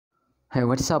Hey,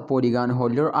 what's up, Polygon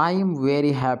holder? I am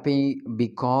very happy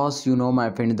because my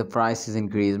friend, the price is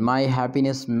increased. My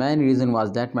happiness main reason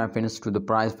was that my friends to the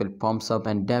price will pumps up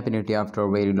and definitely after a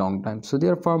very long time. So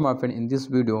therefore, my friend, in this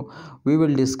video we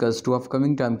will discuss two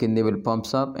upcoming time can they will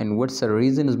pumps up and what's the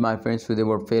reason is my friends so they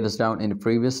were fails down in the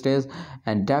previous days,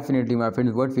 and definitely my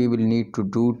friends what we will need to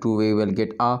do to we will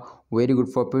get a very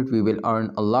good profit. We will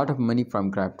earn a lot of money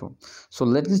from crypto. So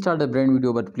let's start the brand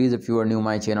video, but please if you are new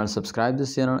my channel, subscribe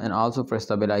this channel and also press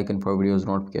the bell icon for videos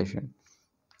notification.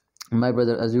 My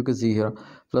brother, as you can see here,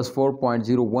 plus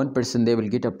 4.01% they will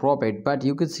get a profit, but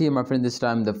you can see my friend this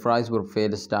time the price will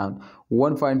fails down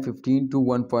 1.15 to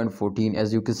 1.14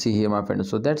 as you can see here my friend.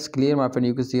 So that's clear my friend.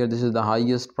 You can see here this is the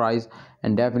highest price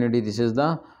and definitely this is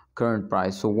the current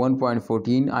price. So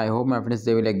 1.14, I hope my friends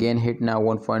they will again hit now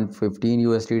 1.15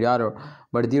 USD dollar,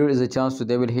 but there is a chance so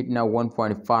they will hit now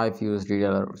 1.5 USD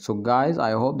dollar. So guys,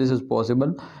 I hope this is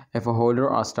possible if a holder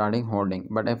are starting holding,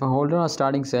 but if a holder are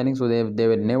starting selling, so they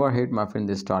will never hit my friend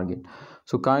this target.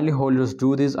 So kindly holders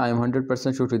do this. I am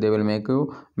 100% sure they will make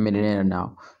you millionaire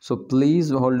now. So please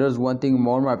holders, one thing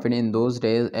more my friend, in those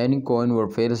days any coin were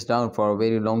fails down for a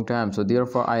very long time, so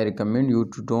therefore I recommend you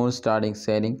to don't starting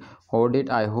selling, hold it.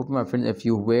 I hope my friends if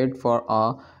you wait for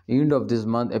a end of this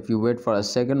month, if you wait for a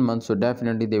second month, so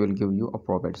definitely they will give you a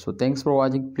profit. So thanks for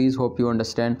watching. Please hope you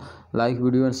understand, like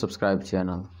video and subscribe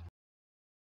channel.